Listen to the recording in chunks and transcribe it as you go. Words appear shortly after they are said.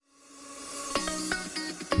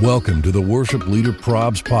Welcome to the Worship Leader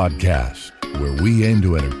Probs podcast, where we aim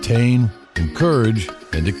to entertain, encourage,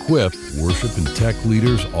 and equip worship and tech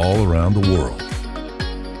leaders all around the world.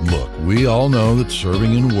 Look, we all know that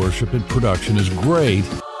serving in worship and production is great,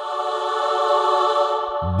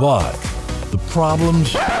 but the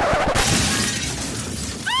problems,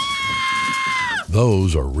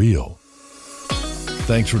 those are real.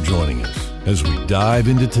 Thanks for joining us as we dive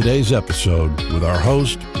into today's episode with our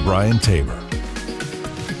host, Brian Tabor.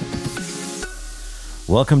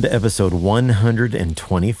 Welcome to episode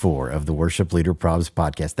 124 of the Worship Leader Probs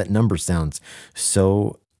podcast. That number sounds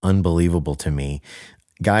so unbelievable to me.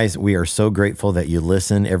 Guys, we are so grateful that you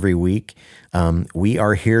listen every week. We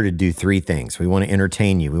are here to do three things. We want to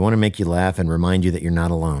entertain you. We want to make you laugh and remind you that you're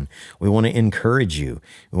not alone. We want to encourage you.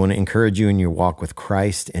 We want to encourage you in your walk with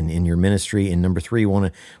Christ and in your ministry. And number three, we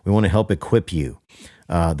want to help equip you.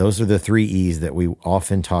 Those are the three E's that we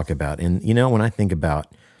often talk about. And you know, when I think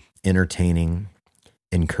about entertaining,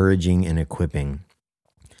 encouraging, and equipping,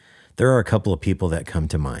 there are a couple of people that come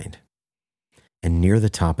to mind. And near the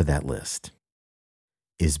top of that list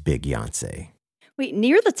is Big Yonsei. Wait,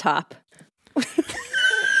 near the top?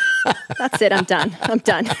 That's it. I'm done.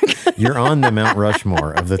 You're on the Mount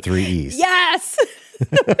Rushmore of the three E's. Yes!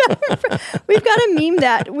 We've got to meme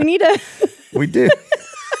that. We do.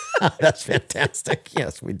 That's fantastic.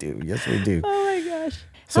 Yes, we do. Oh my gosh.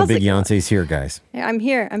 So Big Yonsei's here, guys. I'm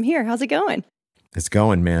here. How's it going? It's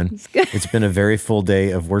going, man. It's good. It's been a very full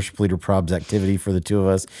day of Worship Leader Probs activity for the two of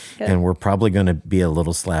us, and we're probably going to be a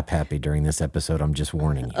little slap happy during this episode. I'm just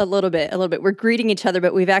warning you. A little bit. We're greeting each other,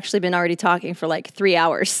 but we've actually been already talking for like 3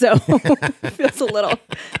 hours, so it feels a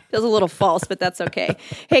little false, but that's okay.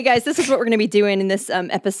 Hey guys, this is what we're going to be doing in this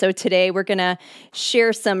episode today. We're going to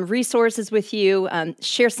share some resources with you,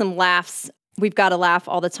 share some laughs. We've got to laugh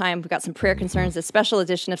all the time. We've got some prayer concerns, a special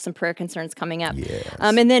edition of some prayer concerns coming up. Yes.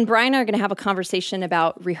 And then Brian and I are going to have a conversation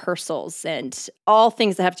about rehearsals and all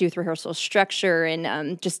things that have to do with rehearsal structure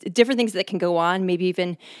and just different things that can go on. Maybe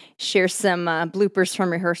even share some bloopers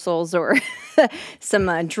from rehearsals or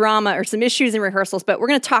some drama or some issues in rehearsals. But we're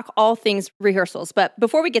going to talk all things rehearsals. But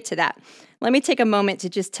before we get to that, let me take a moment to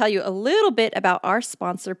just tell you a little bit about our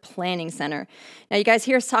sponsor, Planning Center. Now, you guys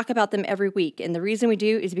hear us talk about them every week, and the reason we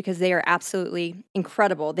do is because they are absolutely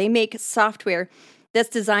incredible. They make software that's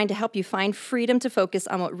designed to help you find freedom to focus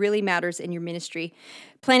on what really matters in your ministry.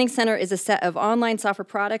 Planning Center is a set of online software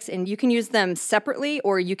products, and you can use them separately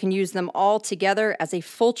or you can use them all together as a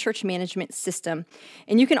full church management system.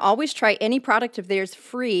 And you can always try any product of theirs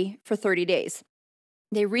free for 30 days.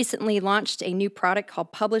 They recently launched a new product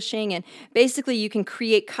called Publishing, and basically you can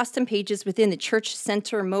create custom pages within the Church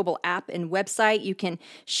Center mobile app and website. You can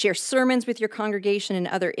share sermons with your congregation and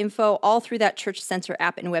other info all through that Church Center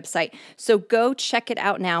app and website. So go check it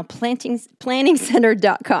out now,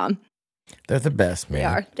 planningcenter.com. They're the best,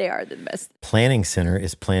 man. They are the best. Planning Center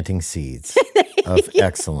is planting seeds of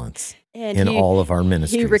excellence in all of our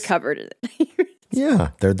ministries. He recovered it. Yeah,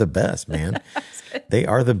 they're the best, man. They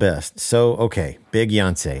are the best. So, okay, Big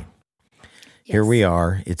Yonsei. Here we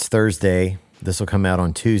are. It's Thursday. This will come out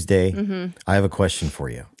on Tuesday. Mm-hmm. I have a question for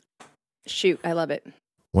you. Shoot, I love it.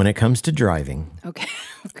 When it comes to driving,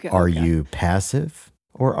 are you passive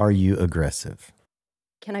or are you aggressive?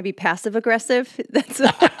 Can I be passive aggressive? That's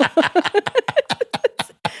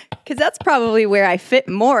because that's probably where I fit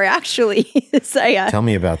more, actually. Tell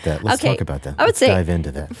me about that. Let's talk about that. Let's dive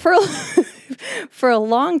into that. For a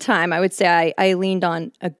long time, I would say I leaned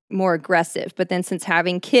on a more aggressive, but then since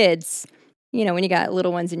having kids, you know, when you got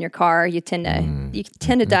little ones in your car, you tend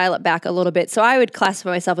to dial it back a little bit. So I would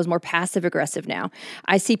classify myself as more passive aggressive now.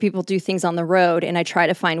 I see people do things on the road, and I try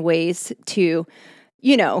to find ways to,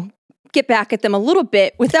 you know, get back at them a little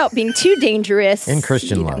bit without being too dangerous. In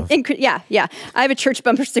Christian love. Yeah. I have a church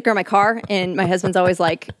bumper sticker on my car, and my husband's always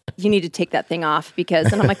like, you need to take that thing off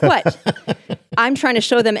and I'm like, what? I'm trying to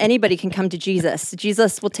show them anybody can come to Jesus.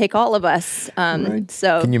 Jesus will take all of us. Right.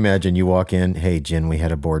 So can you imagine you walk in, hey, Jen, we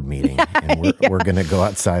had a board meeting and we're going to go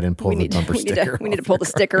outside and pull the bumper sticker off. We need to pull the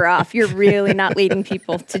sticker off. You're really not leading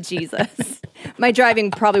people to Jesus. My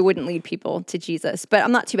driving probably wouldn't lead people to Jesus, but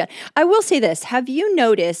I'm not too bad. I will say this. Have you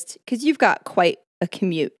noticed, because you've got quite a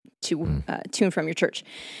commute to and from your church,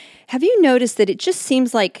 have you noticed that it just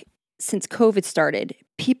seems like since COVID started,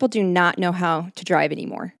 people do not know how to drive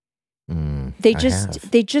anymore? They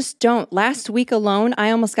just don't. Last week alone,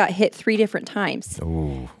 I almost got hit 3 different times.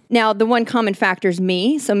 Ooh. Now, the one common factor is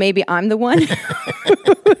me, so maybe I'm the one.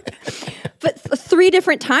 But 3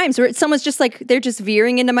 different times where someone's just like, they're just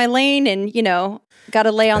veering into my lane and, you know, got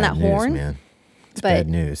to lay on that horn. Man. It's bad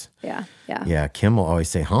news. Yeah. Yeah, Kim will always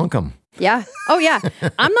say, honk 'em. Yeah. Oh, yeah.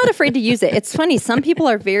 I'm not afraid to use it. It's funny. Some people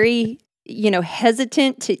are very,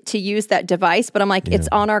 hesitant to use that device, but I'm like, it's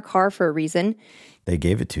on our car for a reason. They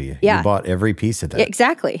gave it to you. Yeah. You bought every piece of that. Yeah,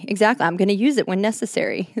 exactly. I'm going to use it when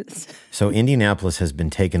necessary. So Indianapolis has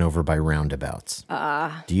been taken over by roundabouts.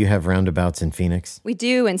 Do you have roundabouts in Phoenix? We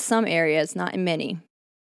do in some areas, not in many.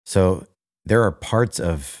 So there are parts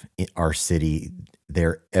of our city,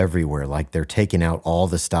 they're everywhere. Like they're taking out all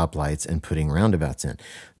the stoplights and putting roundabouts in.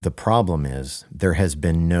 The problem is there has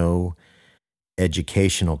been no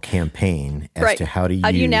educational campaign as to how to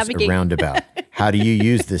use a roundabout. How do you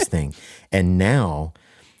use this thing? And now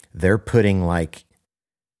they're putting like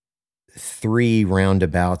 3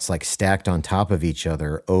 roundabouts like stacked on top of each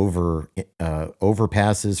other over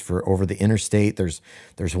overpasses over the interstate.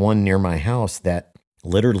 There's one near my house that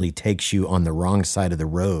literally takes you on the wrong side of the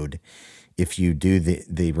road if you do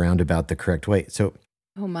the roundabout the correct way. So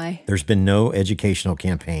oh my. There's been no educational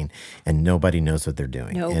campaign and nobody knows what they're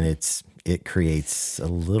doing. Nope. And it creates a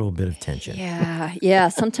little bit of tension. Yeah.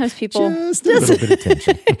 Sometimes people just a little bit of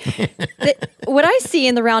tension. What I see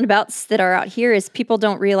in the roundabouts that are out here is people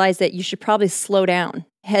don't realize that you should probably slow down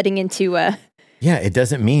heading into Yeah, it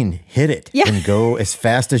doesn't mean hit it and go as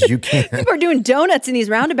fast as you can. People are doing donuts in these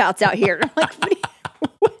roundabouts out here. I'm like,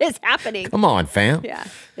 what is happening? Come on, fam. Yeah.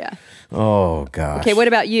 Oh, gosh. Okay, what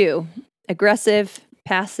about you? Aggressive,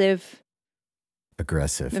 passive?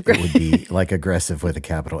 Aggressive. It would be like aggressive with a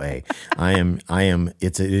capital A.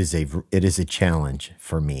 It is a challenge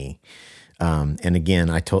for me. And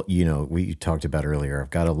again, we talked about earlier, I've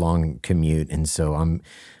got a long commute. And so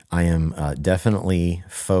I am definitely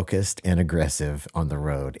focused and aggressive on the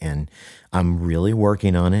road, and I'm really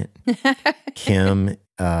working on it. Kim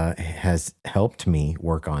has helped me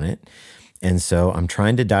work on it. And so I'm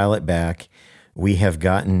trying to dial it back. We have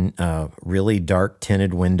gotten really dark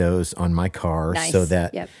tinted windows on my car so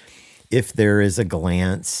that if there is a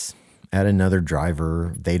glance at another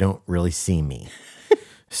driver, they don't really see me.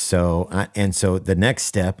 So the next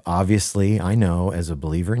step, obviously, I know as a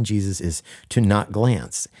believer in Jesus, is to not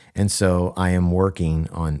glance. And so I am working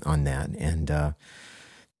on that. And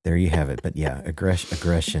there you have it. But yeah,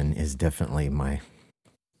 aggression is definitely my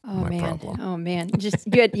problem. Oh man. Just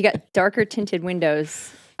you got darker tinted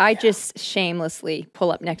windows. I just shamelessly pull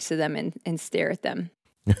up next to them and stare at them.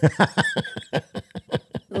 The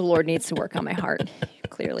Lord needs to work on my heart,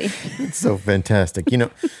 clearly. It's so fantastic. You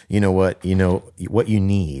know what you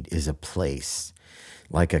need is a place,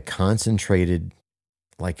 like a concentrated,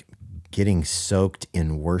 like getting soaked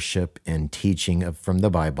in worship and teaching from the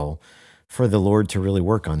Bible for the Lord to really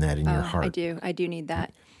work on that in your heart. I do need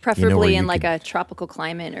that. Preferably in like a tropical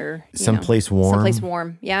climate or someplace warm. Someplace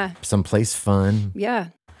warm, yeah. Someplace fun. Yeah.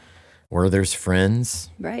 Where there's friends,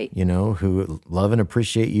 right? Who love and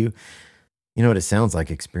appreciate you. You know what it sounds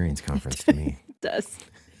like? Experience Conference to me. It does.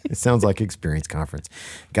 It sounds like Experience Conference.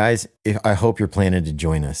 Guys, I hope you're planning to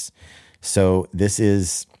join us. So this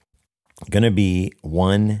is going to be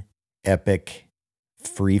one epic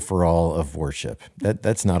free-for-all of worship.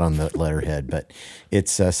 That's not on the letterhead, but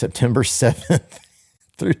it's September 7th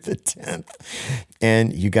through the 10th.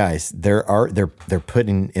 And you guys, they're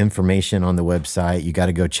putting information on the website. You got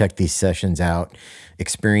to go check these sessions out.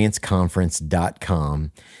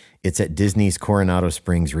 experienceconference.com. It's at Disney's Coronado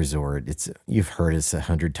Springs Resort. You've heard us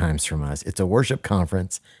 100 times from us. It's a worship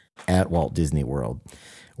conference at Walt Disney World.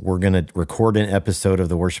 We're going to record an episode of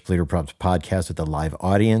the Worship Leader Probs podcast with a live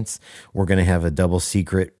audience. We're going to have a double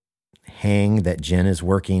secret hang that Jen is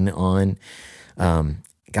working on.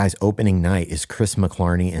 Guys, opening night is Chris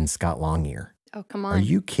McClarney and Scott Longear. Oh, come on. Are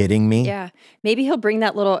you kidding me? Yeah. Maybe he'll bring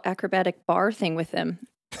that little acrobatic bar thing with him.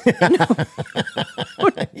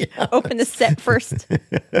 Open the set first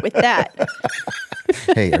with that.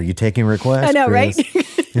 Hey, are you taking requests? I know, Chris?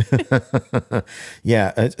 right?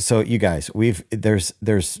 Yeah. So you guys,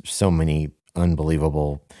 there's so many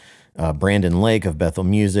unbelievable. Brandon Lake of Bethel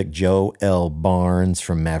Music, Joe L. Barnes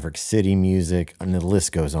from Maverick City Music, and the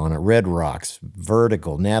list goes on. Red Rocks,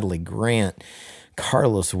 Vertical, Natalie Grant,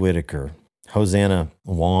 Carlos Whitaker, Hosanna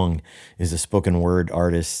Wong is a spoken word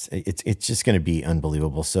artist. It's just going to be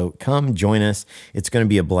unbelievable. So come join us. It's going to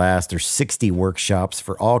be a blast. There's 60 workshops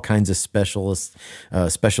for all kinds of special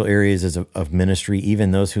areas of ministry,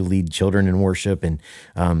 even those who lead children in worship. And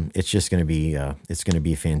it's just going to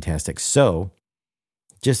be fantastic. So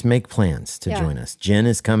just make plans to join us. Jen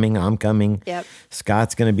is coming. I'm coming. Yep.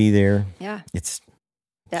 Scott's going to be there. Yeah. It's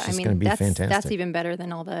just going to be fantastic. That's even better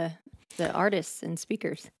than all the artists and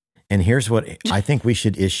speakers. And here's what I think we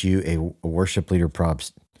should issue a Worship Leader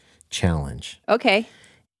Probs challenge. Okay.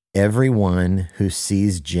 Everyone who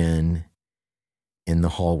sees Jen in the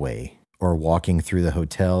hallway or walking through the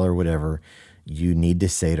hotel or whatever, you need to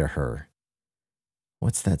say to her,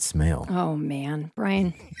 "What's that smell?" Oh man,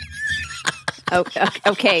 Brian.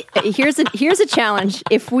 Okay. Here's a challenge.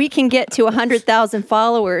 If we can get to 100,000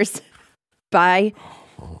 followers by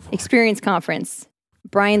Experience Conference,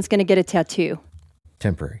 Brian's going to get a tattoo.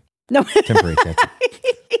 Temporary. No. Temporary tattoo.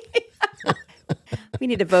 We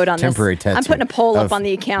need to vote on Temporary this. tattoo. I'm putting a poll up on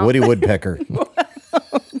the account. Woody Woodpecker.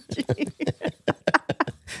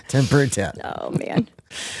 Temporary tattoo. Oh man.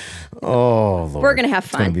 Oh Lord. We're going to have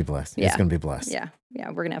fun. It's going to be blessed. Yeah. It's going to be blessed. Yeah,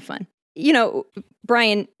 we're going to have fun. You know,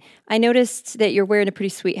 Brian, I noticed that you're wearing a pretty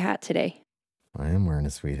sweet hat today. I am wearing a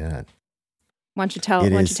sweet hat. Why don't you tell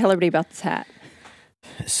everybody about this hat?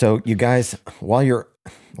 So you guys, while you're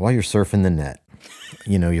surfing the net,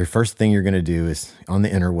 you know, your first thing you're going to do is on the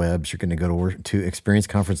interwebs, you're going to go to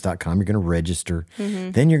experienceconference.com. You're going to register.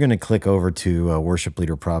 Mm-hmm. Then you're going to click over to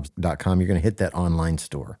worshipleaderprobs.com. You're going to hit that online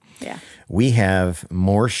store. Yeah. We have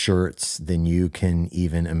more shirts than you can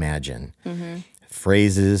even imagine. Mm-hmm.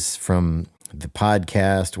 Phrases from the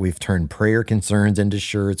podcast. We've turned prayer concerns into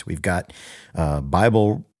shirts. We've got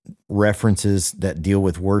Bible references that deal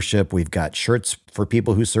with worship. We've got shirts for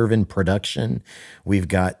people who serve in production. We've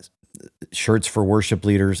got shirts for worship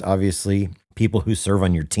leaders, obviously, people who serve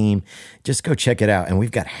on your team. Just go check it out. And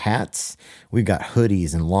we've got hats, we've got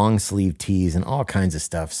hoodies and long sleeve tees and all kinds of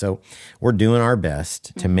stuff. So we're doing our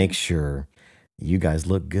best to make sure you guys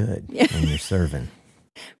look good when you're serving.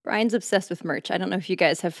 Brian's obsessed with merch. I don't know if you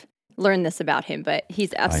guys have learned this about him, but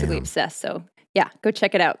he's absolutely obsessed. So yeah, go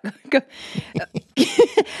check it out.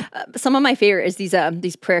 Some of my favorite is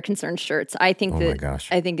these prayer concern shirts. I think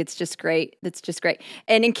I think it's just great. It's just great.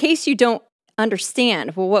 And in case you don't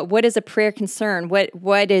understand, well, what is a prayer concern?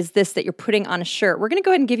 What is this that you're putting on a shirt? We're going to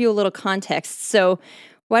go ahead and give you a little context. So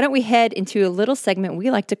why don't we head into a little segment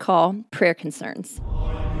we like to call prayer concerns.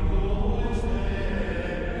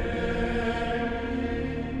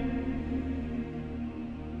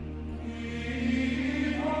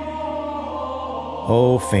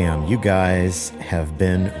 Oh, fam, you guys have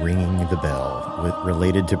been ringing the bell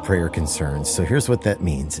related to prayer concerns. So here's what that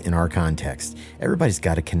means in our context. Everybody's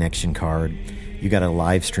got a connection card. You got a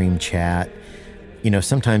live stream chat. You know,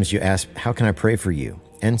 sometimes you ask, how can I pray for you?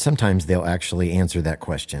 And sometimes they'll actually answer that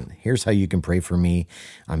question. Here's how you can pray for me.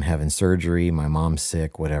 I'm having surgery. My mom's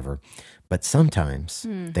sick, whatever. But sometimes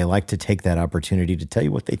they like to take that opportunity to tell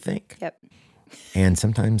you what they think. Yep. And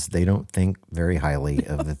sometimes they don't think very highly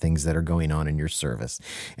of the things that are going on in your service.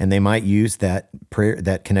 And they might use that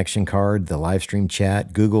connection card, the live stream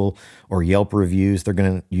chat, Google or Yelp reviews. They're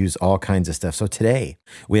going to use all kinds of stuff. So today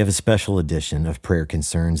we have a special edition of Prayer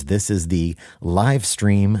Concerns. This is the live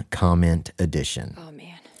stream comment edition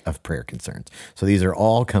of Prayer Concerns. So these are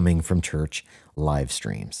all coming from church live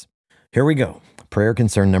streams. Here we go. Prayer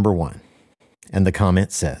concern number 1. And the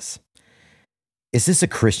comment says, "Is this a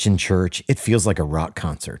Christian church? It feels like a rock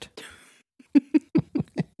concert."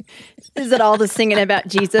 Is it all the singing about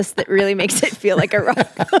Jesus that really makes it feel like a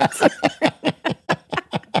rock concert?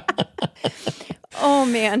 Oh,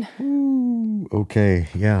 man. Ooh, okay,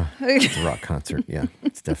 yeah. It's a rock concert. Yeah,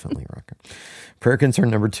 it's definitely a rock concert. Prayer concern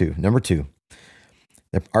number 2. Number 2,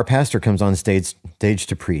 our pastor comes on stage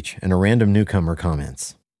to preach, and a random newcomer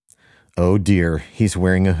comments, "Oh dear, he's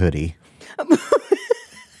wearing a hoodie."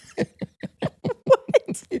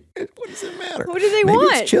 What does it matter? What do they Maybe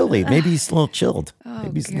want? It's chilly. Maybe he's a little chilled. Oh,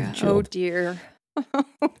 Maybe he's a little God. chilled. Oh, dear.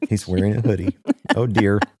 He's wearing a hoodie. Oh,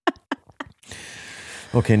 dear.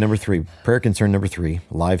 Okay, number 3. Prayer concern number 3,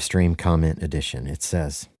 live stream comment edition. It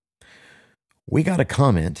says, "We got a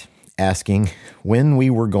comment asking when we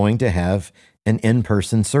were going to have an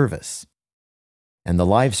in-person service. And the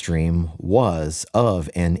live stream was of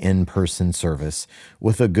an in-person service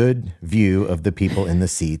with a good view of the people in the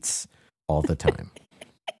seats all the time."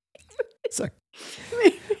 So,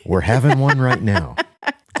 we're having one right now.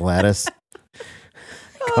 Gladys,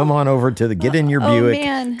 come on over get in your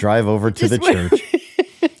Buick, drive over to the church.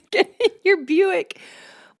 Get in your Buick.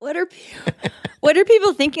 What are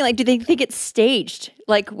people thinking? Like, do they think it's staged?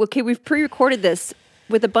 Like, okay, we've pre-recorded this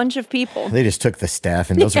with a bunch of people. They just took the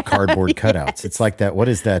staff, and those are cardboard cutouts. It's like that. What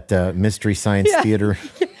is that Mystery Science Theater?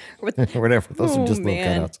 Whatever. Those are just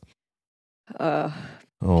little cutouts.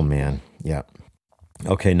 Oh, man. Yeah.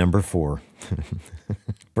 Okay, number 4.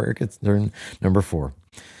 Prayer concern number 4.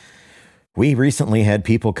 We recently had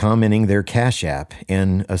people commenting their Cash App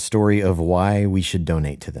and a story of why we should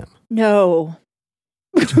donate to them. No.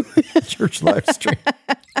 Church live stream.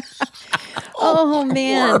 Oh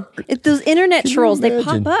man. Those internet trolls, they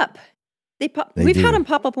pop up. We've had them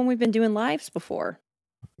pop up when we've been doing lives before.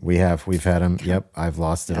 We've had them. Yep. I've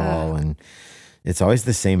lost it all. And it's always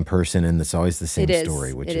the same person and it's always the same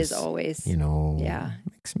story, which is always,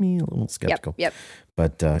 makes me a little skeptical. Yep.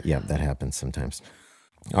 But that happens sometimes.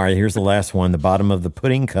 All right, here's the last one, the bottom of the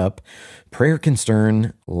pudding cup, Prayer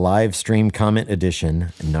Concern live stream comment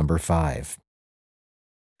edition, number 5.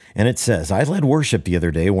 And it says, I led worship the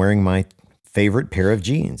other day wearing my favorite pair of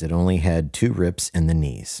jeans. It only had 2 rips in the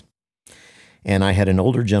knees. And I had an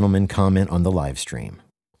older gentleman comment on the live stream.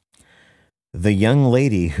 The young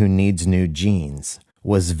lady who needs new jeans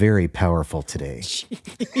was very powerful today.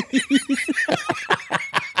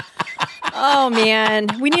 Oh man,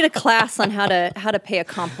 we need a class on how to pay a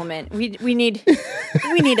compliment. We need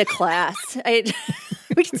a class.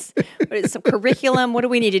 What is some curriculum? What do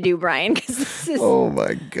we need to do, Brian? Oh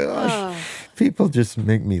my gosh. People just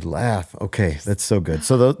make me laugh. Okay, that's so good.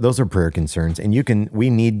 So those are prayer concerns, and you're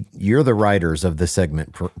the writers of the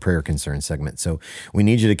segment, prayer concern segment. So we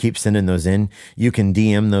need you to keep sending those in. You can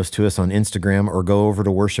DM those to us on Instagram or go over to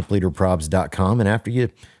worshipleaderprobs.com, and after you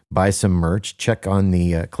buy some merch, click on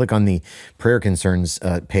the prayer concerns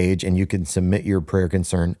page, and you can submit your prayer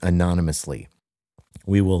concern anonymously.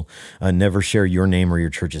 We will never share your name or your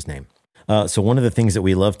church's name. So one of the things that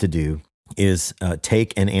we love to do is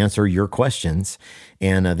take and answer your questions.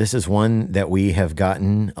 And this is one that we have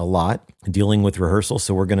gotten a lot dealing with rehearsal.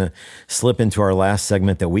 So we're going to slip into our last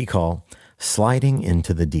segment that we call Sliding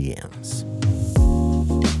into the DMs.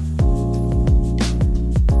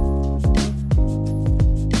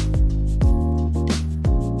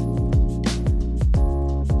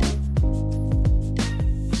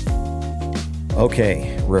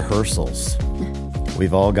 Okay, rehearsals.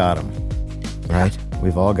 We've all got them, right?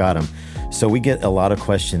 We've all got them. So we get a lot of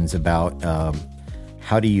questions about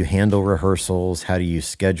how do you handle rehearsals? How do you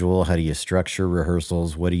schedule? How do you structure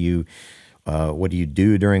rehearsals? What do you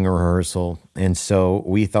do during a rehearsal? And so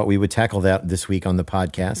we thought we would tackle that this week on the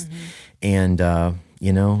podcast. Mm-hmm.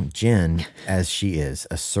 And, Jen, as she is,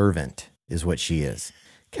 a servant is what she is,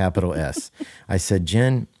 capital S. I said,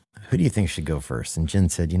 Jen, who do you think should go first? And Jen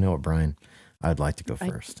said, you know what, Brian? I'd like to go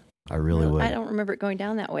first. I really would. I don't remember it going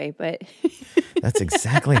down that way, but... That's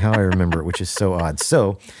exactly how I remember it, which is so odd.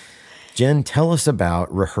 So, Jen, tell us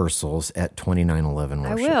about rehearsals at 2911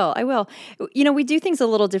 Worship. I will. We do things a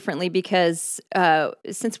little differently because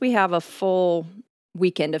since we have a full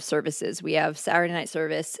weekend of services, we have Saturday night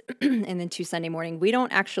service and then 2 Sunday morning, we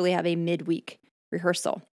don't actually have a midweek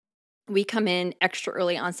rehearsal. We come in extra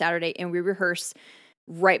early on Saturday and we rehearse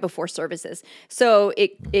right before services. So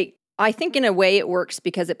I think in a way it works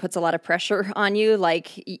because it puts a lot of pressure on you. Like,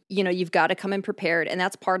 you've got to come in prepared, and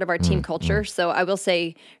that's part of our team culture. So I will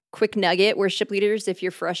say, quick nugget, worship leaders, if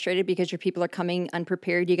you're frustrated because your people are coming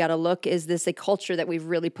unprepared, you got to look, is this a culture that we've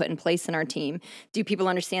really put in place in our team? Do people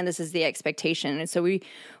understand this is the expectation? And so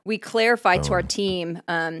we clarify to our team,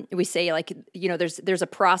 we say there's a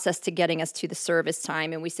process to getting us to the service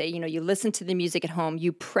time. And we say, you listen to the music at home,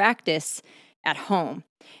 you practice at home.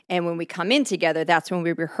 And when we come in together, that's when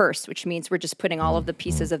we rehearse, which means we're just putting all of the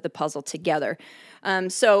pieces of the puzzle together.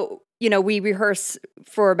 So we rehearse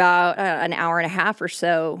for about an hour and a half or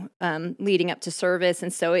so leading up to service.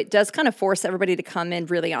 And so it does kind of force everybody to come in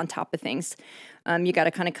really on top of things. You got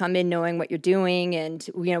to kind of come in knowing what you're doing. And,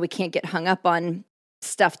 we can't get hung up on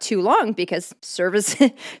stuff too long because service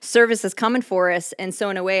is coming for us. And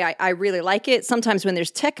so in a way, I really like it. Sometimes when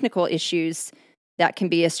there's technical issues, that can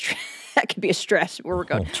be a stress where we're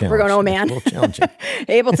going, oh man,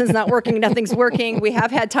 Ableton's not working, nothing's working. We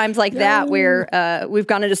have had times like that where we've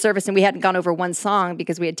gone into service and we hadn't gone over one song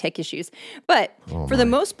because we had tech issues. But for the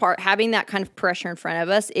most part, having that kind of pressure in front of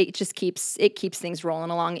us, it just keeps things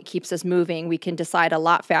rolling along. It keeps us moving. We can decide a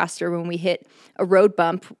lot faster when we hit a road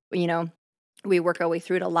bump, we work our way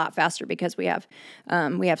through it a lot faster because we have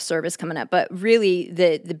service coming up. But really,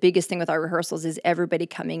 the biggest thing with our rehearsals is everybody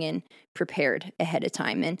coming in prepared ahead of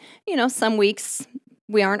time. And, some weeks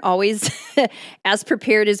we aren't always as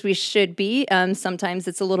prepared as we should be. Sometimes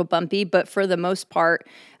it's a little bumpy, but for the most part,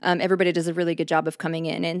 everybody does a really good job of coming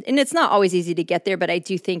in. And it's not always easy to get there, but I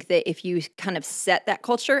do think that if you kind of set that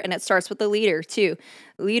culture, and it starts with the leader too.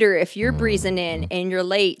 Leader, if you're breezing in and you're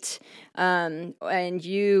late, and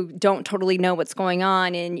you don't totally know what's going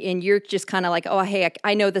on, and you're just kind of like, oh, hey,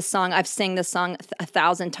 I know this song. I've sang this song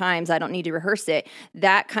 1,000 times. I don't need to rehearse it.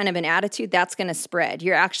 That kind of an attitude, that's going to spread.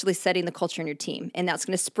 You're actually setting the culture in your team, and that's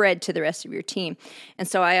going to spread to the rest of your team. And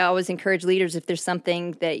so I always encourage leaders, if there's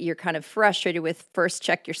something that you're kind of frustrated with, first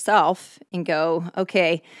check yourself and go,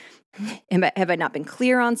 okay, have I not been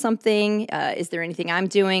clear on something? Is there anything I'm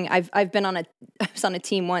doing? I was on a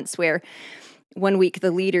team once where one week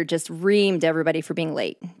the leader just reamed everybody for being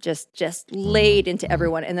late, just laid into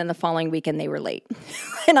everyone. And then the following weekend they were late.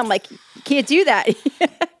 And I'm like, you can't do that.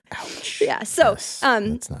 Ouch. Yeah. So, Yes,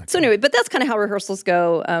 that's not so anyway, but that's kind of how rehearsals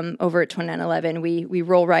go over at 2911. We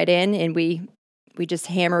roll right in and we just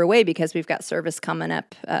hammer away because we've got service coming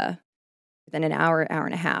up within an hour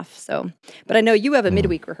and a half. So, but I know you have a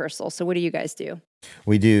midweek rehearsal. So what do you guys do?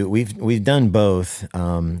 We do. We've done both.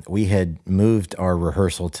 We had moved our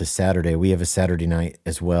rehearsal to Saturday. We have a Saturday night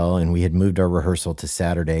as well, and we had moved our rehearsal to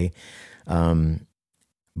Saturday.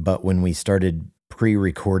 But when we started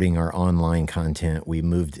pre-recording our online content, we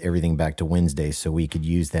moved everything back to Wednesday so we could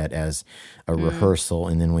use that as a rehearsal,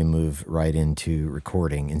 and then we move right into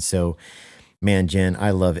recording. And so, man, Jen,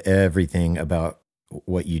 I love everything about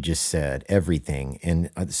what you just said, everything.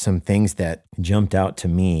 And some things that jumped out to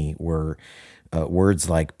me were words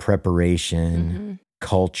like preparation,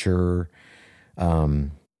 culture,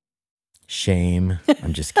 shame.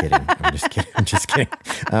 I'm just kidding. I'm just kidding.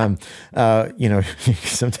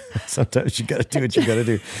 Sometimes you got to do what you got to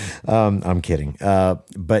do. I'm kidding.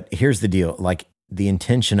 But here's the deal. Like the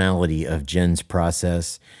intentionality of Jen's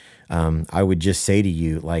process, I would just say to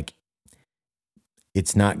you, like,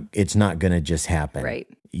 it's not going to just happen. Right.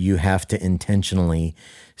 You have to intentionally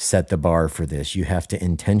set the bar for this. You have to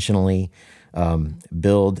intentionally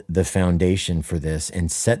build the foundation for this and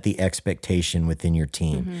set the expectation within your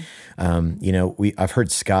team. I've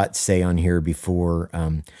heard Scott say on here before,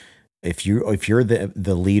 if you're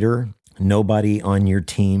the leader, nobody on your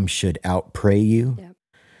team should out pray you. Yep.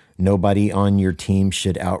 Nobody on your team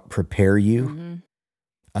should out prepare you.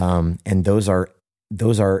 And those are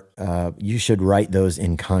you should write those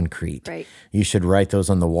in concrete. Right. You should write those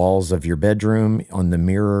on the walls of your bedroom, on the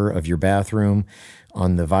mirror of your bathroom,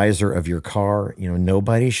 on the visor of your car.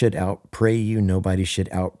 Nobody should out pray you. Nobody should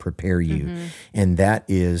out prepare you. And that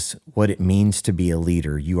is what it means to be a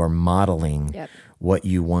leader. You are modeling what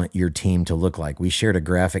you want your team to look like. We shared a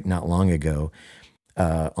graphic not long ago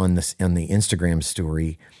on the Instagram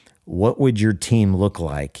story. What would your team look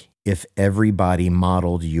like if everybody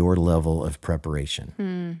modeled your level of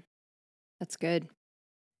preparation? That's good.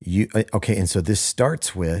 Okay, and so this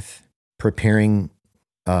starts with preparing,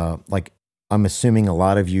 I'm assuming a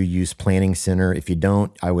lot of you use Planning Center. If you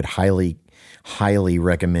don't, I would highly, highly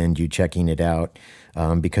recommend you checking it out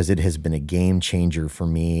because it has been a game changer for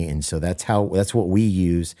me. And so that's what we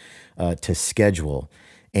use to schedule.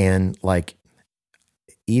 And like,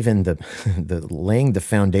 even the laying the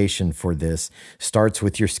foundation for this starts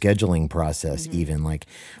with your scheduling process. Even like,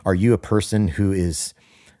 are you a person who is,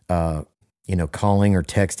 calling or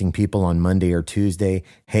texting people on Monday or Tuesday?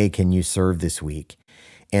 Hey, can you serve this week?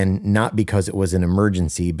 And not because it was an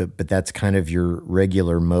emergency, but that's kind of your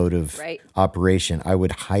regular mode of operation. I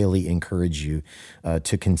would highly encourage you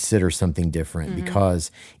to consider something different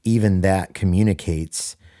because even that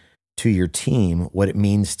communicates to your team what it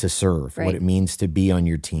means to serve, what it means to be on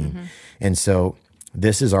your team. And so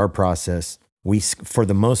this is our process. For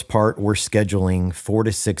the most part, we're scheduling 4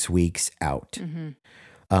 to 6 weeks out.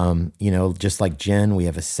 Just like Jen, we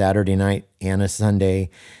have a Saturday night and a Sunday.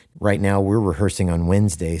 Right now we're rehearsing on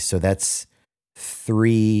Wednesday. So that's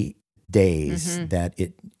 3 days that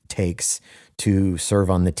it takes to serve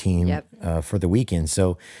on the team for the weekend.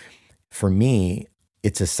 So for me,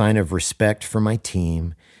 it's a sign of respect for my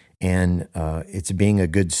team. And it's being a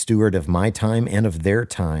good steward of my time and of their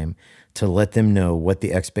time to let them know what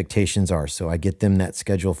the expectations are. So I get them that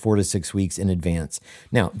schedule 4 to 6 weeks in advance.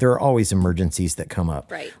 Now, there are always emergencies that come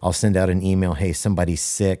up. Right. I'll send out an email, hey, somebody's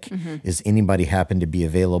sick. Is anybody happen to be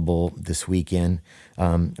available this weekend?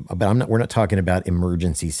 But we're not talking about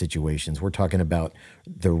emergency situations. We're talking about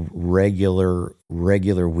the regular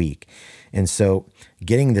week. And so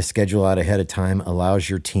getting the schedule out ahead of time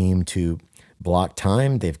allows your team to block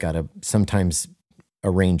time. They've got to sometimes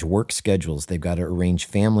arrange work schedules. They've got to arrange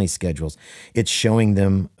family schedules. It's showing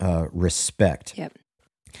them respect. Yep.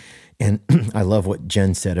 And I love what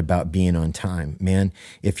Jen said about being on time. Man,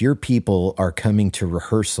 if your people are coming to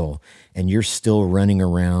rehearsal and you're still running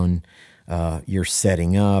around, you're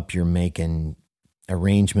setting up, you're making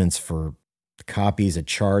arrangements for copies of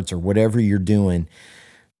charts or whatever you're doing,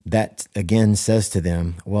 that again says to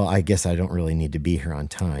them, well, I guess I don't really need to be here on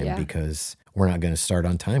time because we're not going to start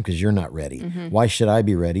on time because you're not ready. Why should I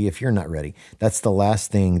be ready if you're not ready? That's the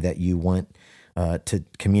last thing that you want to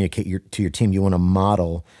communicate to your team. You want to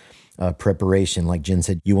model preparation. Like Jen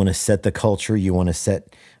said, you want to set the culture. You want to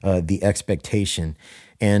set the expectation.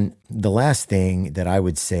 And the last thing that I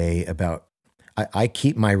would say about, I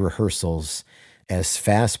keep my rehearsals as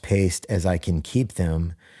fast-paced as I can keep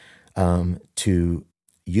them to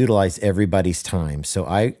utilize everybody's time. So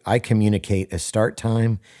I communicate a start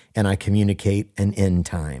time and I communicate an end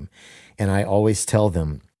time. And I always tell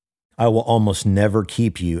them, I will almost never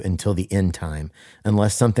keep you until the end time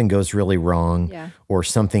unless something goes really wrong or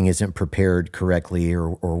something isn't prepared correctly or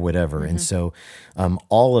whatever. And so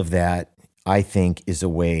all of that, I think, is a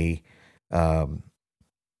way of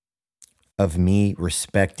me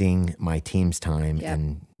respecting my team's time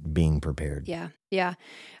and being prepared. Yeah. Yeah.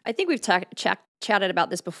 I think we've chatted about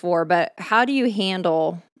this before, but how do you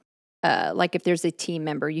handle like if there's a team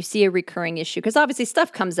member, you see a recurring issue, because obviously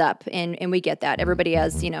stuff comes up and we get that. Everybody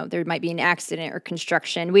has, there might be an accident or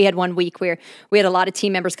construction. We had one week where we had a lot of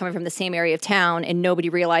team members coming from the same area of town and nobody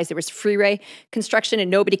realized there was freeway construction and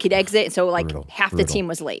nobody could exit. And so half the team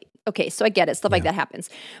was late. Okay, so I get it. Stuff like that happens.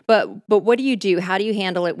 But what do you do? How do you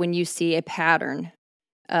handle it when you see a pattern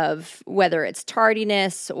of whether it's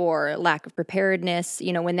tardiness or lack of preparedness?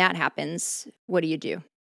 When that happens, what do you do?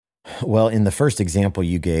 Well, in the first example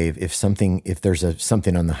you gave, if there's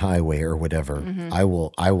something on the highway or whatever, I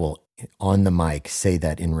will on the mic say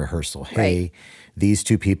that in rehearsal. Hey, these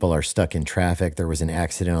two people are stuck in traffic. There was an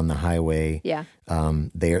accident on the highway. Yeah.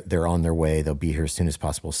 They're on their way. They'll be here as soon as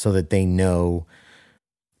possible, so that they know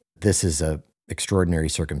this is a extraordinary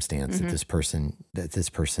circumstance that this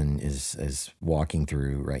person is walking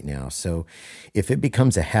through right now. So if it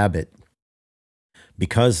becomes a habit,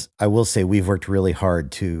 because I will say we've worked really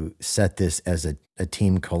hard to set this as a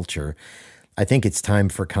team culture, I think it's time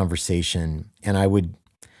for conversation. And I would,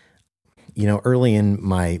 early in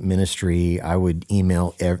my ministry, I would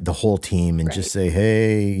email the whole team and just say,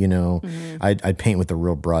 hey, I'd paint with a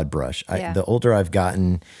real broad brush. The older I've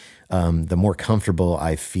gotten, the more comfortable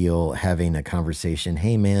I feel having a conversation.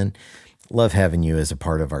 Hey, man, love having you as a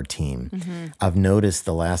part of our team. I've noticed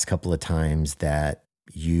the last couple of times that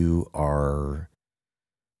you're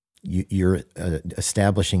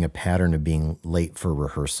establishing a pattern of being late for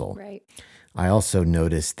rehearsal. Right. I also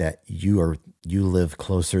noticed that you live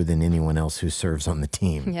closer than anyone else who serves on the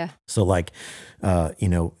team. Yeah. So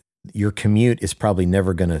your commute is probably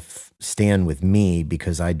never going to stand with me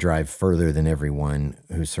because I drive further than everyone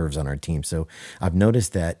who serves on our team. So I've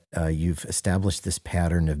noticed that you've established this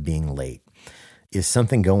pattern of being late. Is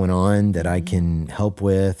something going on that I can help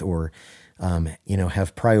with, or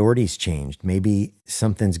have priorities changed? Maybe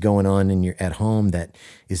something's going on at home that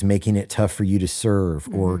is making it tough for you to serve,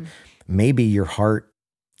 or maybe your heart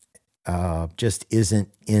just isn't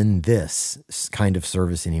in this kind of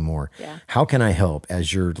service anymore. Yeah. How can I help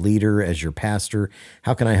as your leader, as your pastor?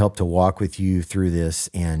 How can I help to walk with you through this?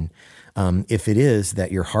 And if it is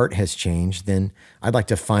that your heart has changed, then I'd like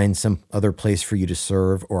to find some other place for you to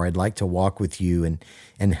serve, or I'd like to walk with you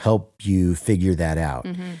and help you figure that out.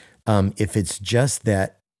 If it's just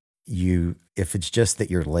that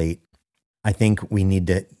you're late, I think we need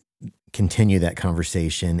to continue that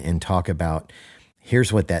conversation and talk about,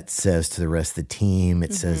 here's what that says to the rest of the team.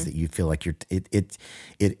 It says that you feel like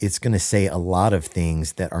it's going to say a lot of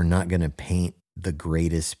things that are not going to paint the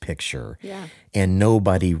greatest picture. Yeah. And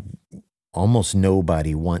almost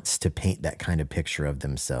nobody wants to paint that kind of picture of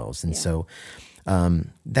themselves. And so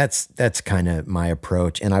that's kind of my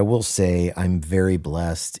approach. And I will say I'm very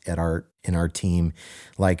blessed in our team.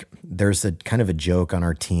 Like, there's a kind of a joke on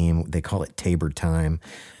our team. They call it Tabor time.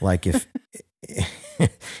 Like if,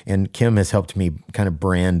 and Kim has helped me kind of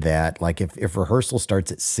brand that. Like if rehearsal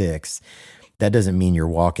starts at 6, that doesn't mean you're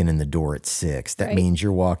walking in the door at 6. That means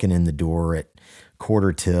you're walking in the door at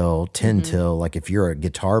 1/4 till, 10 till. Like if you're a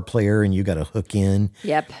guitar player and you got to hook in,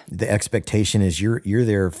 the expectation is you're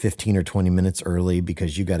there 15 or 20 minutes early,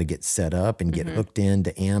 because you got to get set up and get hooked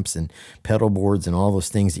into amps and pedal boards and all those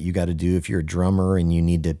things that you got to do. If you're a drummer and you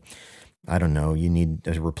need to, you need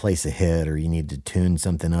to replace a hit, or you need to tune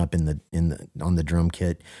something up on the drum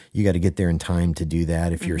kit, you got to get there in time to do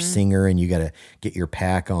that. If you're a singer and you got to get your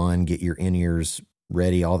pack on, get your in-ears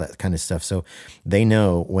ready, all that kind of stuff. So they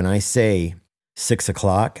know when I say 6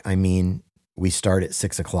 o'clock, I mean, we start at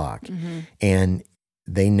 6 o'clock. And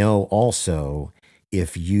they know also,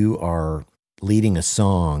 if you are leading a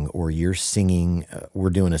song or you're singing,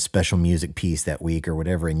 we're doing a special music piece that week or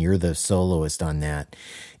whatever, and you're the soloist on that.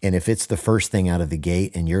 And if it's the first thing out of the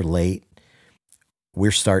gate and you're late,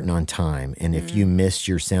 we're starting on time. And if you miss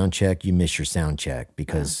your sound check, you miss your sound check,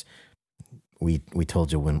 because we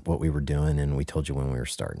told you what we were doing, and we told you when we were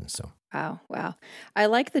starting. So. Wow. I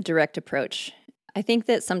like the direct approach. I think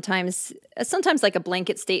that sometimes like a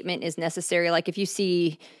blanket statement is necessary. Like if you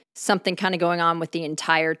see something kind of going on with the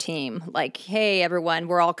entire team, like, hey, everyone,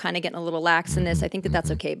 we're all kind of getting a little lax in this, I think that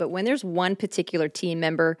that's okay. But when there's one particular team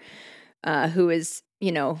member who is,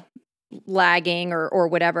 lagging or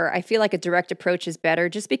whatever. I feel like a direct approach is better,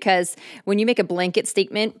 just because when you make a blanket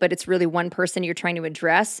statement, but it's really one person you're trying to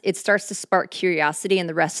address, it starts to spark curiosity in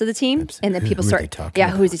the rest of the team. Absolutely. And then people start,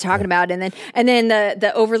 about? who is he talking about? And then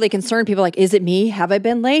the overly concerned people are like, is it me? Have I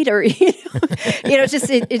been late? Or,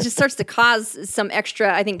 it just starts to cause some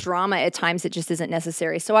extra, I think, drama at times that just isn't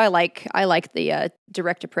necessary. So I like the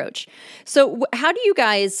direct approach. So how do you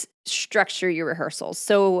guys structure your rehearsals?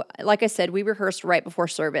 So like I said, we rehearsed right before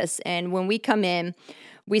service. And when we come in,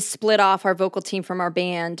 we split off our vocal team from our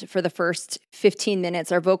band for the first 15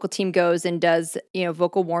 minutes. Our vocal team goes and does,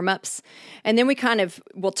 vocal warm-ups. And then we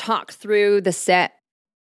we'll talk through the set,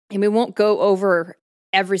 and we won't go over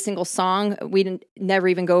every single song. We never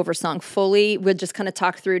even go over a song fully. We'll just kind of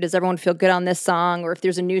talk through, does everyone feel good on this song? Or if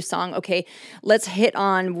there's a new song, okay, let's hit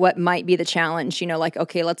on what might be the challenge.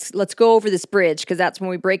 Okay, let's go over this bridge, because that's when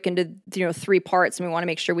we break into 3 parts and we want to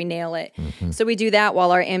make sure we nail it. Mm-hmm. So we do that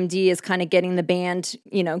while our MD is kind of getting the band,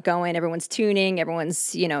 going. Everyone's tuning,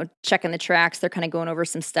 everyone's, checking the tracks. They're kind of going over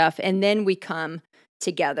some stuff. And then we come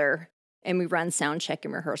together and we run sound check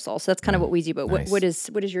and rehearsal. So that's kind of what we do. But nice. what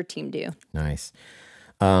does your team do? Nice.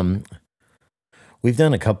 We've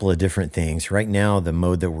done a couple of different things. Right now, the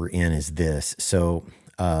mode that we're in is this. So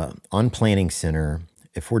on Planning Center,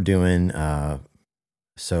 if we're doing,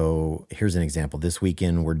 so here's an example. This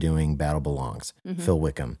weekend, we're doing Battle Belongs, Phil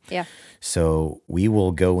Wickham. Yeah. So we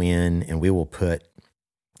will go in and we will put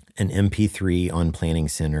an MP3 on Planning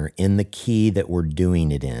Center in the key that we're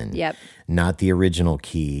doing it in. Yep. Not the original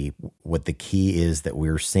key, what the key is that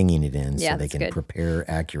we're singing it in, so they can good. prepare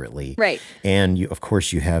accurately. Right. And of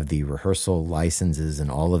course, you have the rehearsal licenses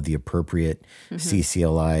and all of the appropriate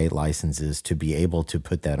CCLI licenses to be able to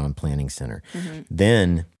put that on Planning Center. Mm-hmm.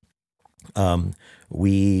 Then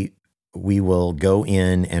we will go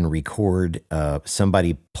in and record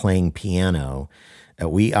somebody playing piano.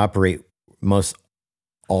 We operate most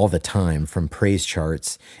all the time from praise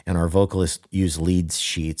charts, and our vocalists use lead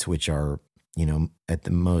sheets, which are, at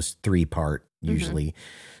the most 3-part usually.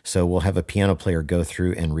 So we'll have a piano player go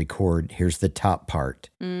through and record, here's the top part,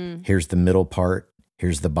 here's the middle part,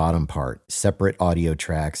 here's the bottom part, separate audio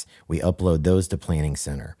tracks. We upload those to Planning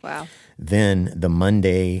Center. Wow. Then the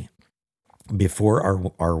Monday before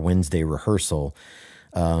our Wednesday rehearsal,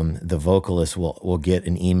 the vocalist will get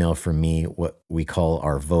an email from me, what we call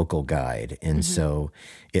our vocal guide. And so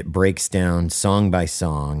it breaks down song by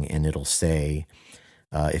song, and it'll say,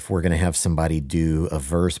 if we're going to have somebody do a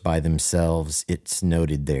verse by themselves, it's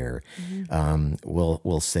noted there.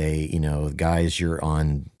 We'll say, guys, you're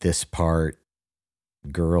on this part,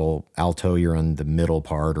 girl, alto, you're on the middle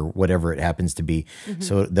part, or whatever it happens to be.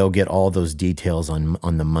 So they'll get all those details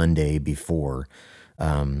on the Monday before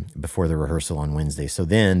the rehearsal on Wednesday. So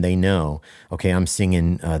then they know, okay, I'm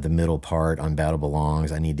singing the middle part on Battle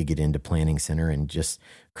Belongs. I need to get into Planning Center and just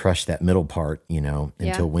crush that middle part,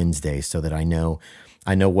 until Wednesday, so that I know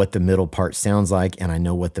what the middle part sounds like, and I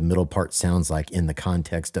know what the middle part sounds like in the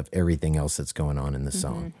context of everything else that's going on in the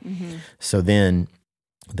song. So then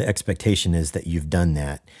the expectation is that you've done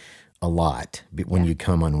that a lot when you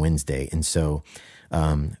come on Wednesday. And so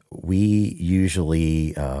we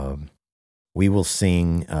usually... we will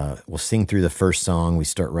sing, we'll sing through the first song. We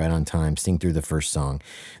start right on time, sing through the first song.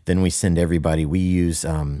 Then we send everybody, we use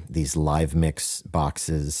these live mix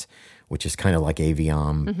boxes, which is kind of like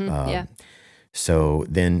Aviom. So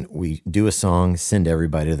then we do a song, send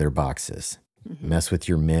everybody to their boxes, mess with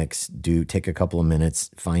your mix, take a couple of minutes,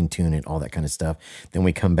 fine tune it, all that kind of stuff. Then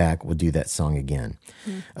we come back, we'll do that song again.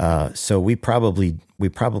 So we probably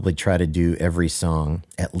try to do every song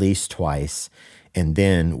at least twice. And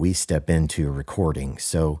then we step into a recording.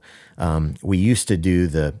 So we used to do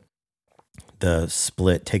the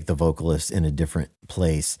split, take the vocalist in a different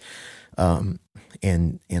place, and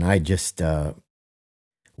I just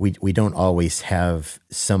we don't always have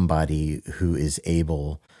somebody who is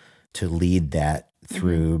able to lead that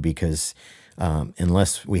through, because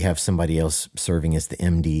unless we have somebody else serving as the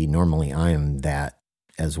MD, normally I am that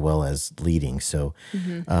as well as leading. So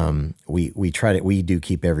we do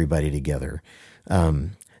keep everybody together.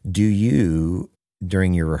 Do you,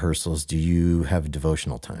 during your rehearsals, do you have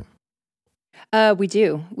devotional time? We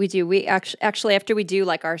do. We actually, after we do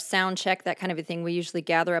like our sound check, that kind of a thing, we usually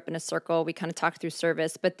gather up in a circle. We kind of talk through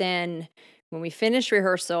service, but then when we finish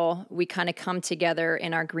rehearsal, we kind of come together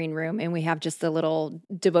in our green room and we have just a little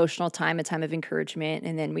devotional time, a time of encouragement,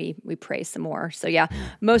 and then we pray some more. So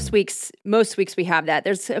most weeks we have that.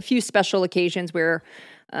 There's a few special occasions where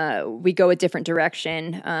we go a different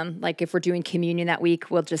direction. Like if we're doing communion that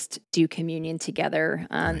week, we'll just do communion together.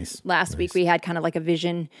 Last week we had kind of like a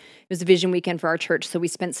vision. It was a vision weekend for our church. So we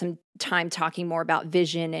spent some time talking more about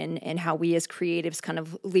vision and how we as creatives kind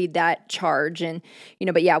of lead that charge. And,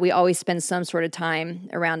 but yeah, we always spend some sort of time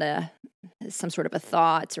around some sort of a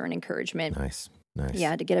thought or an encouragement. Nice.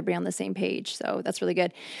 Yeah, to get everybody on the same page. So that's really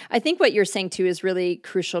good. I think what you're saying too is really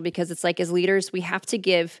crucial because it's like as leaders, we have to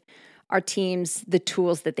give our teams the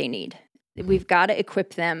tools that they need. We've got to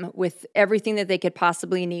equip them with everything that they could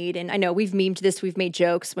possibly need. And I know we've memed this, we've made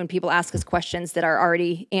jokes when people ask us questions that are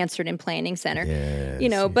already answered in Planning Center.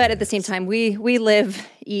 But at the same time, we live,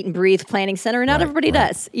 eat, and breathe Planning Center, and not everybody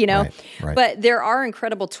does, Right. But there are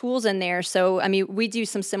incredible tools in there. So, we do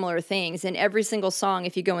some similar things. And every single song,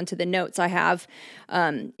 if you go into the notes, I have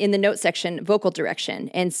in the note section, vocal direction.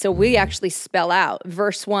 And so we actually spell out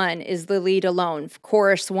verse 1 is the lead alone.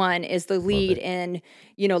 Chorus 1 is the lead in,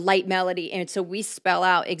 light melody. And so we spell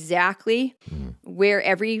out exactly where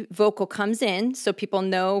every vocal comes in. So people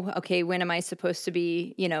know, okay, when am I supposed to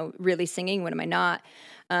be, really singing? When am I not?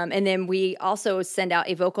 And then we also send out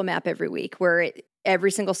a vocal map every week where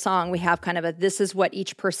every single song we have kind of this is what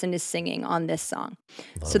each person is singing on this song.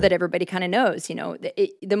 That everybody kind of knows,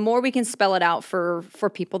 the more we can spell it out for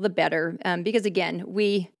people, the better. Because again,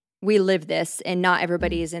 we live this and not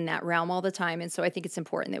everybody is in that realm all the time. And so I think it's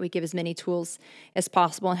important that we give as many tools as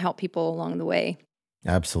possible and help people along the way.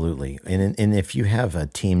 Absolutely. And if you have a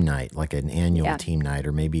team night, like an annual team night,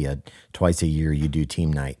 or maybe twice a year you do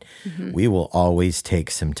team night, we will always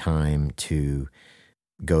take some time to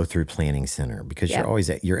go through Planning Center because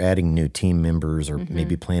you're adding new team members or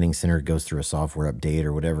maybe Planning Center goes through a software update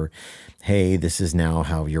or whatever. Hey, this is now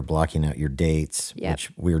how you're blocking out your dates,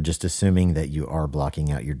 which we're just assuming that you are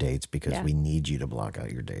blocking out your dates because we need you to block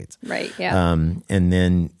out your dates. Right. Yeah. And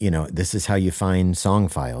then, this is how you find song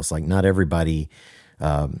files. Like not everybody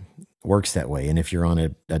works that way. And if you're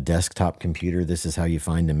on a desktop computer, this is how you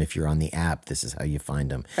find them. If you're on the app, this is how you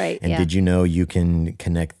find them. Right. And did you know you can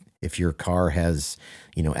connect if your car has,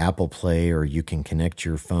 Apple Play, or you can connect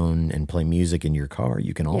your phone and play music in your car,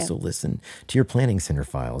 you can also listen to your Planning Center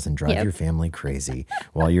files and drive your family crazy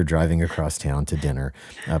while you're driving across town to dinner,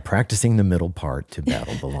 practicing the middle part to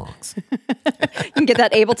Battle Belongs. You can get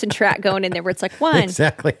that Ableton track going in there where it's like 1,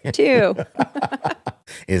 exactly. 2.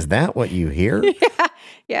 Is that what you hear?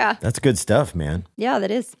 Yeah. That's good stuff, man. Yeah,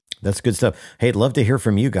 that is. That's good stuff. Hey, I'd love to hear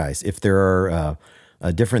from you guys. If there are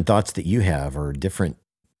different thoughts that you have or different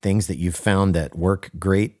things that you've found that work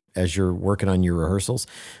great as you're working on your rehearsals,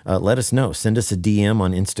 let us know. Send us a DM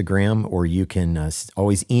on Instagram, or you can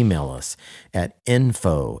always email us at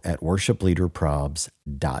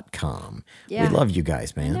info@worshipleaderprobs.com. Yeah. We love you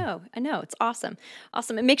guys, man. I know. It's awesome.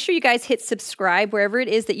 Awesome. And make sure you guys hit subscribe wherever it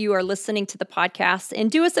is that you are listening to the podcast.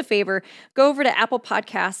 And do us a favor, go over to Apple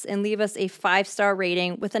Podcasts and leave us a 5-star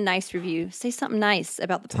rating with a nice review. Say something nice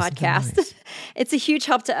about the podcast. Nice. It's a huge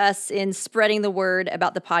help to us in spreading the word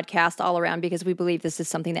about the podcast all around because we believe this is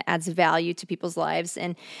something that adds value to people's lives.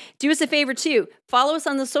 And do us a favor too, follow us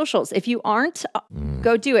on the socials. If you aren't,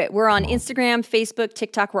 go do it. We're on Instagram, Facebook,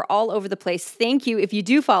 TikTok. We're all over the place. Thank you if you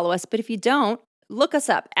do follow us, but if you don't, look us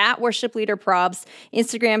up at Worship Leader Probs,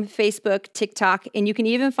 Instagram, Facebook, TikTok, and you can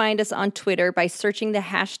even find us on Twitter by searching the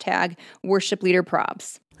hashtag Worship Leader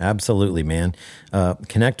Probs. Absolutely, man.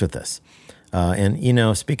 Connect with us.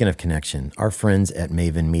 And, speaking of connection, our friends at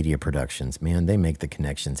Maven Media Productions, man, they make the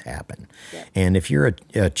connections happen. Yeah. And if you're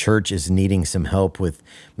a church is needing some help with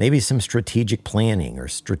maybe some strategic planning or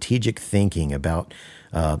strategic thinking about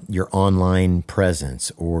your online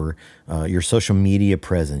presence or your social media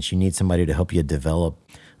presence, you need somebody to help you develop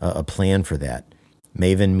a plan for that.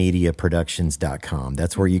 MavenMediaProductions.com.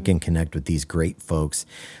 That's where you can connect with these great folks.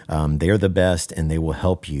 They're the best, and they will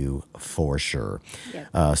help you for sure.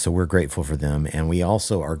 Yep. So we're grateful for them, and we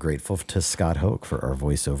also are grateful to Scott Hoke for our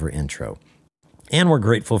voiceover intro. And we're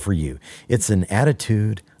grateful for you. It's an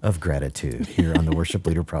attitude of gratitude here on the Worship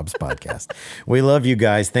Leader Probs podcast. We love you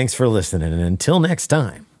guys. Thanks for listening, and until next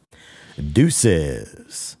time,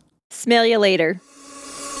 deuces. Smell you later.